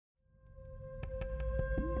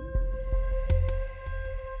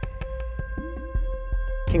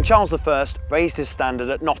King Charles I raised his standard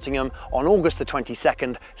at Nottingham on August the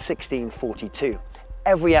 22nd, 1642.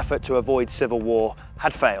 Every effort to avoid civil war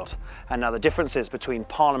had failed, and now the differences between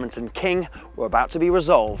Parliament and King were about to be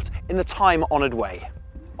resolved in the time-honoured way,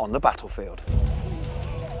 on the battlefield.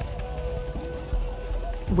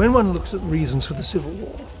 When one looks at reasons for the Civil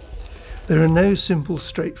War, there are no simple,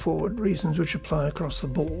 straightforward reasons which apply across the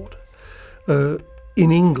board. In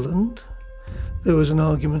England, there was an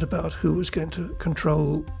argument about who was going to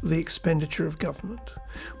control the expenditure of government.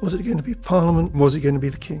 Was it going to be Parliament? Was it going to be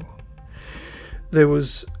the King? There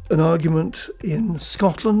was an argument in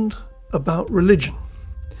Scotland about religion.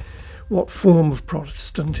 What form of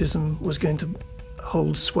Protestantism was going to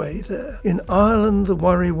hold sway there? In Ireland, the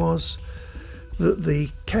worry was that the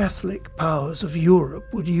Catholic powers of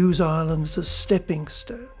Europe would use Ireland as a stepping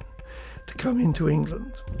stone to come into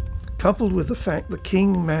England, coupled with the fact the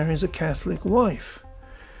King marries a Catholic wife.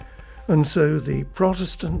 And so the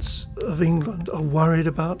Protestants of England are worried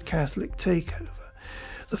about Catholic takeover.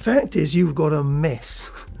 The fact is, you've got a mess,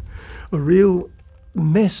 a real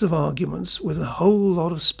mess of arguments with a whole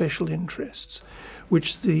lot of special interests,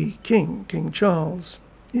 which the King, King Charles,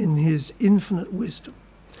 in his infinite wisdom,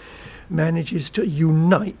 manages to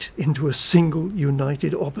unite into a single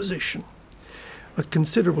united opposition. A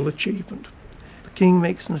considerable achievement. The King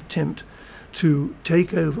makes an attempt to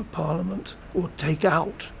take over Parliament or take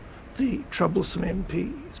out the troublesome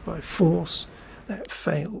MPs by force. That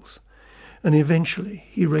fails. And eventually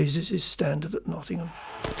he raises his standard at Nottingham.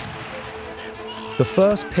 The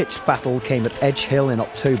first pitched battle came at Edge Hill in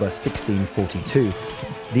October 1642.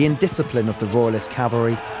 The indiscipline of the Royalist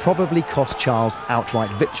cavalry probably cost Charles outright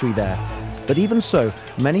victory there. But even so,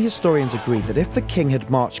 many historians agree that if the King had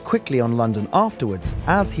marched quickly on London afterwards,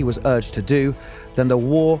 as he was urged to do, then the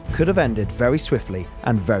war could have ended very swiftly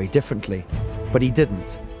and very differently. But he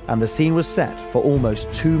didn't, and the scene was set for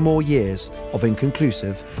almost 2 more years of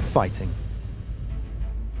inconclusive fighting.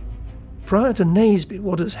 Prior to Naseby,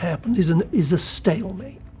 what has happened is a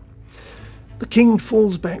stalemate. The King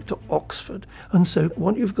falls back to Oxford, and so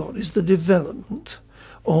what you've got is the development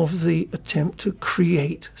of the attempt to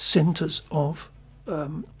create centres of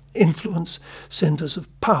influence, centres of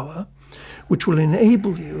power, which will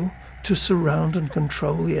enable you to surround and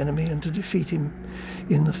control the enemy and to defeat him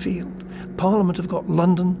in the field. Parliament have got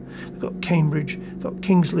London, they've got Cambridge, they've got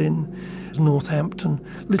King's Lynn, Northampton,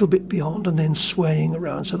 a little bit beyond, and then swaying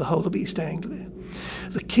around, so the whole of East Anglia.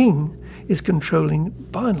 The King is controlling,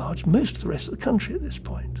 by and large, most of the rest of the country at this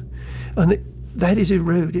point. And that is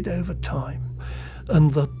eroded over time.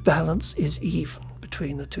 And the balance is even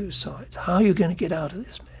between the two sides. How are you going to get out of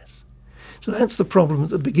this mess? So that's the problem at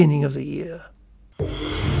the beginning of the year.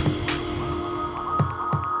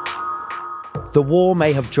 The war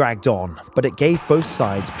may have dragged on, but it gave both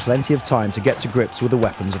sides plenty of time to get to grips with the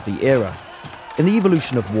weapons of the era. In the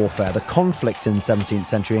evolution of warfare, the conflict in 17th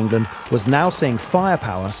century England was now seeing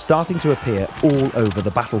firepower starting to appear all over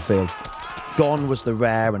the battlefield. Gone was the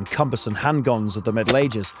rare and cumbersome handguns of the Middle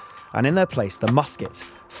Ages, and in their place the musket,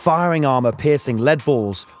 firing armour-piercing lead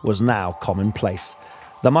balls, was now commonplace.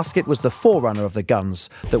 The musket was the forerunner of the guns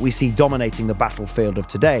that we see dominating the battlefield of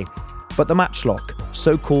today. But the matchlock,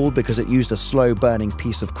 so called because it used a slow-burning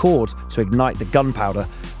piece of cord to ignite the gunpowder,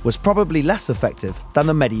 was probably less effective than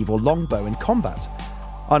the medieval longbow in combat.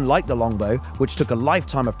 Unlike the longbow, which took a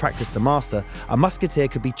lifetime of practice to master, a musketeer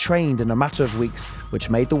could be trained in a matter of weeks, which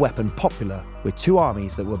made the weapon popular with 2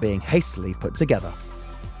 armies that were being hastily put together.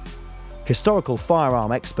 Historical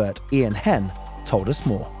firearm expert Ian Henn told us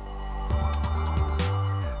more.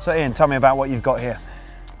 So Ian, tell me about what you've got here.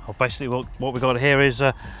 Well, basically what we've got here is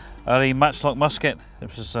early matchlock musket.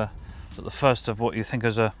 This is the first of what you think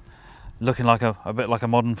is looking like a bit like a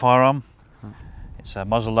modern firearm. It's a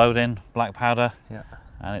muzzle loading, black powder, yeah,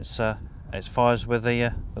 and it fires with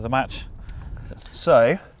the match.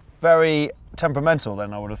 So very temperamental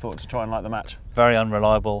then, I would have thought, to try and light the match. Very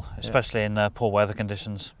unreliable, especially in poor weather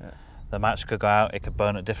conditions. Yeah. The match could go out, it could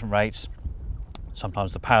burn at different rates.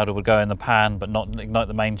 Sometimes the powder would go in the pan but not ignite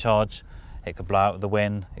the main charge. It could blow out with the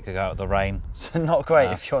wind, it could go out with the rain. So not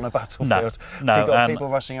great if you're on a battlefield. No, you've got people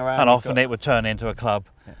rushing around. And often it would turn into a club.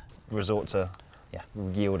 Yeah. Resort to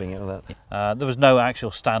yielding it and all that. There was no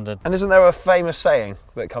actual standard. And isn't there a famous saying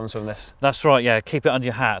that comes from this? That's right, yeah, keep it under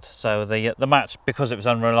your hat. So the match, because it was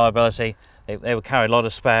unreliability, they would carry a lot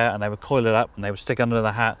of spare and they would coil it up and they would stick under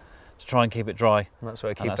the hat to try and keep it dry. And that's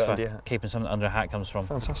where under your hat. Keeping something under a hat comes from.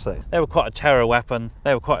 Fantastic. They were quite a terror weapon.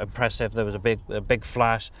 They were quite impressive. There was a big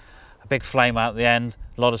flash, a big flame out at the end,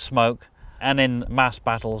 a lot of smoke. And in mass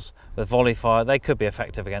battles with volley fire, they could be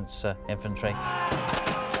effective against infantry.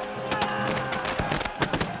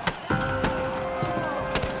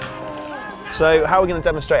 So how are we going to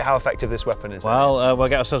demonstrate how effective this weapon is? Well, we'll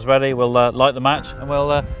get ourselves ready, we'll light the match, and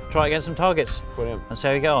we'll try it against some targets. Brilliant. And see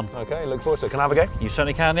how you get on. Okay, look forward to it. Can I have a go? You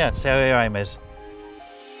certainly can, yeah. See how your aim is.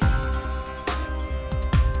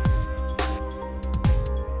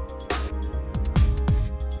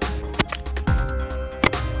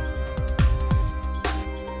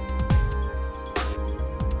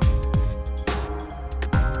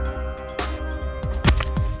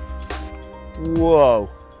 Whoa.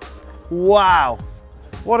 Wow.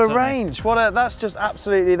 What a range. That's just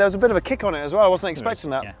absolutely, there was a bit of a kick on it as well. I wasn't expecting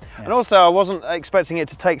that. Yeah. And also I wasn't expecting it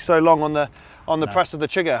to take so long on the press of the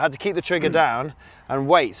trigger. I had to keep the trigger down and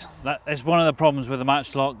wait. That is one of the problems with the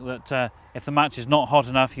matchlock, that if the match is not hot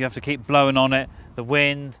enough, you have to keep blowing on it. The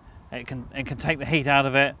wind, it can take the heat out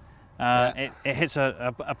of it. It hits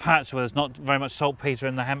a patch where there's not very much saltpeter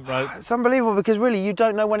in the hemp rope. It's unbelievable because really you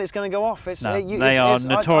don't know when it's going to go off. They are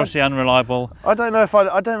notoriously unreliable. I don't know if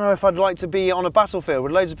I'd like to be on a battlefield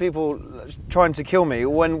with loads of people trying to kill me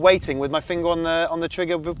when waiting with my finger on the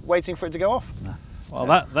trigger, waiting for it to go off. No.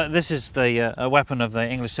 Well, this is the a weapon of the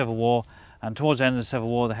English Civil War, and towards the end of the Civil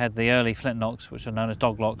War they had the early flintlocks, which are known as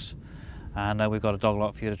doglocks, and we've got a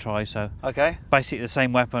doglock for you to try. So basically the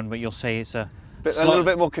same weapon, but you'll see it's a little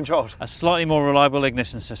bit more controlled. A slightly more reliable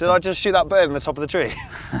ignition system. Did I just shoot that bird in the top of the tree?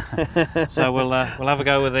 So we'll have a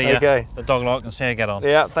go with the doglock and see how you get on.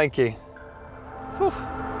 Yeah, thank you. Whew.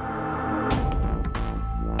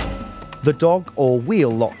 The dog or wheel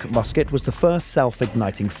lock musket was the first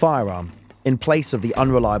self-igniting firearm, in place of the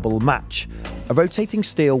unreliable match, a rotating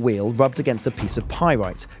steel wheel rubbed against a piece of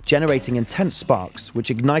pyrite, generating intense sparks which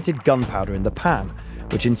ignited gunpowder in the pan,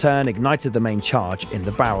 which in turn ignited the main charge in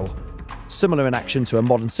the barrel. Similar in action to a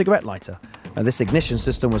modern cigarette lighter, and this ignition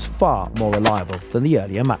system was far more reliable than the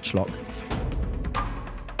earlier matchlock.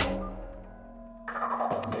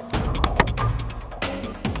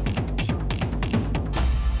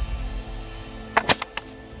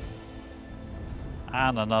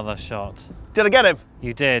 And another shot. Did I get him?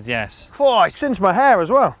 You did, yes. Oh, I singed my hair as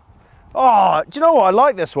well. Oh, do you know what? I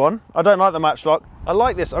like this one. I don't like the matchlock. I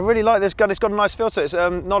like this. I really like this gun. It's got a nice feel to it. It's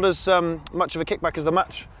not as much of a kickback as the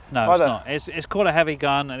match. No, either. It's not. It's quite a heavy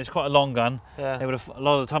gun, and it's quite a long gun. Yeah. A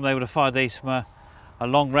lot of the time they would have fired these from a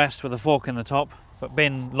long rest with a fork in the top, but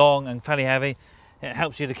being long and fairly heavy, it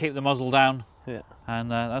helps you to keep the muzzle down. Yeah.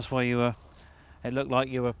 And that's why you were. It looked like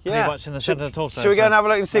you were pretty much in the centre of the torso. Should we go and have a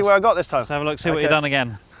look and see where I got this time? Let's have a look, see what you've done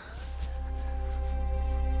again.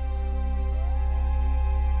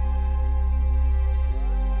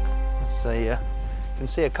 Let's see. You can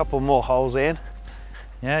see a couple more holes in.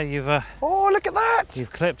 Yeah, you've. Oh, look at that!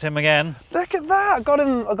 You've clipped him again. Look at that! I got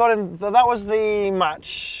him. That was the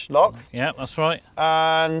matchlock. Yeah, that's right.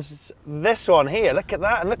 And this one here. Look at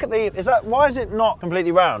that! And look at the. Why is it not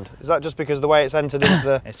completely round? Is that just because of the way it's entered into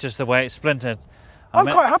the? It's just the way it's splintered. I'm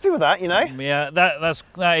quite happy with that, you know. Yeah,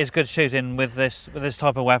 that is good shooting with this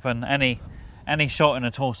type of weapon. Any shot in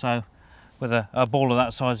a torso with a ball of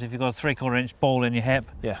that size, if you've got a 3/4 inch ball in your hip,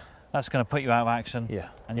 that's going to put you out of action. Yeah.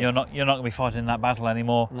 And you're not going to be fighting that battle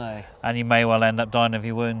anymore. No. And you may well end up dying of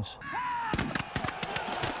your wounds.